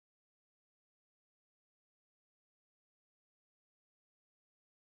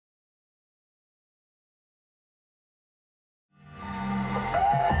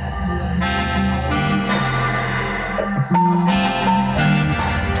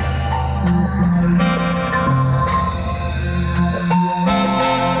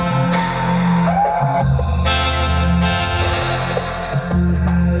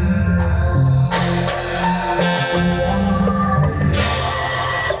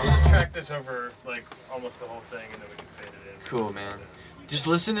track this over like almost the whole thing, and then we can fade it in. Cool, man. Just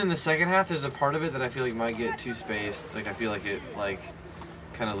listen in the second half. There's a part of it that I feel like might get too spaced. Like I feel like it like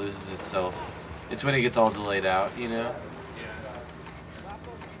kind of loses itself. It's when it gets all delayed out, you know. Yeah.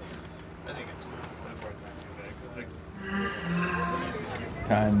 I think it's good. That part's not too bad.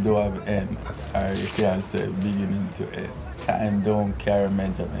 Time don't have end, or you can't say beginning to end. Time don't carry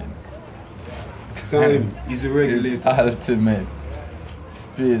measurement. Time is a regulator. It's ultimate.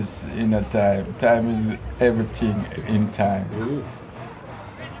 Space in a time. Time is everything in time.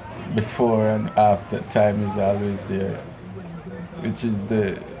 Before and after, time is always there, which is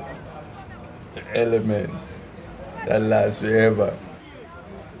the elements that last forever.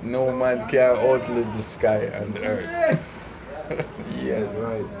 No man can outlive the sky and earth. Yes.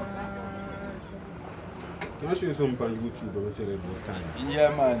 Right. Can I show you something on YouTube and tell you about time?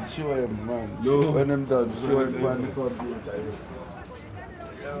 Yeah, man, show him, man. No. When I'm done, show him on the computer.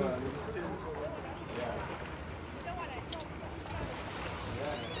 Yeah, man.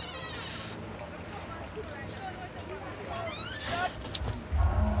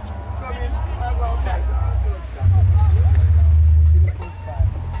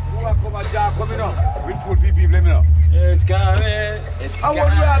 Coming up with full people, let me know. It's coming. It's I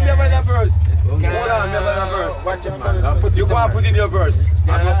want you to have that verse. Hold on, that verse. Watch it, man. You go and put in your verse.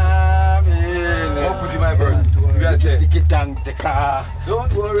 I'll put in my verse. You guys say,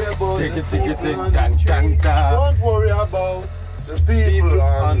 don't worry about the Don't worry about the people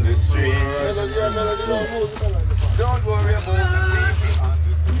on the street. Don't worry about the people on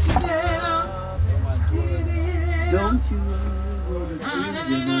the street. Don't you worry about the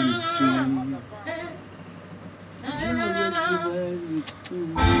children on the street.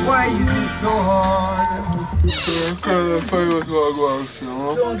 Why you so hard?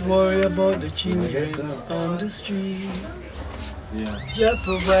 Don't worry about the children on the street. Just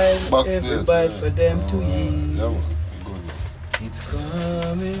provide every bite for them to eat. It's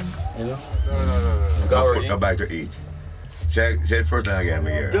coming. You know? Go back to eat. Say it first time again,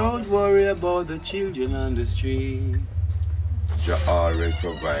 me here. Don't worry about the children on the street. You always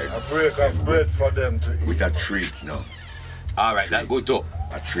provide A break of bread for them to eat. with a treat, no? Alright, that good too.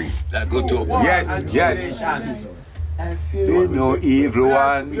 A treat. That good too. Yes, yes. No evil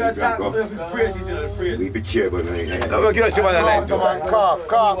one. We be cheerful, man. Don't give us some other line. Cough,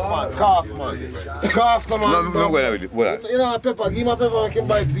 man. Cough, man. Cough, man. No, what are we doing? What? You know, pepper. Give me a pepper. I can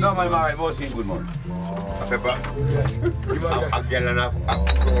buy it. No, man, alright, most things good, man. A pepper. Give me a gallon of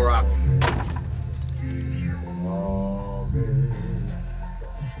Clorox.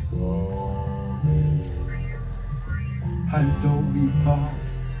 And though we pass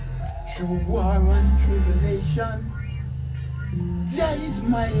through war and tribulation, Jah is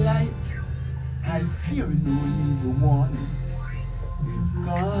my light. I fear no evil one.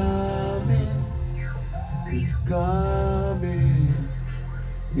 It's coming.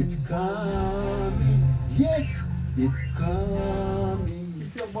 It's coming. Yes, it's coming.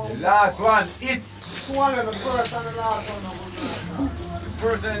 The last one, it's one of the first and the last one. The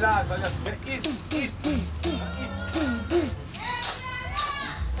first and the last one, you have to say it's.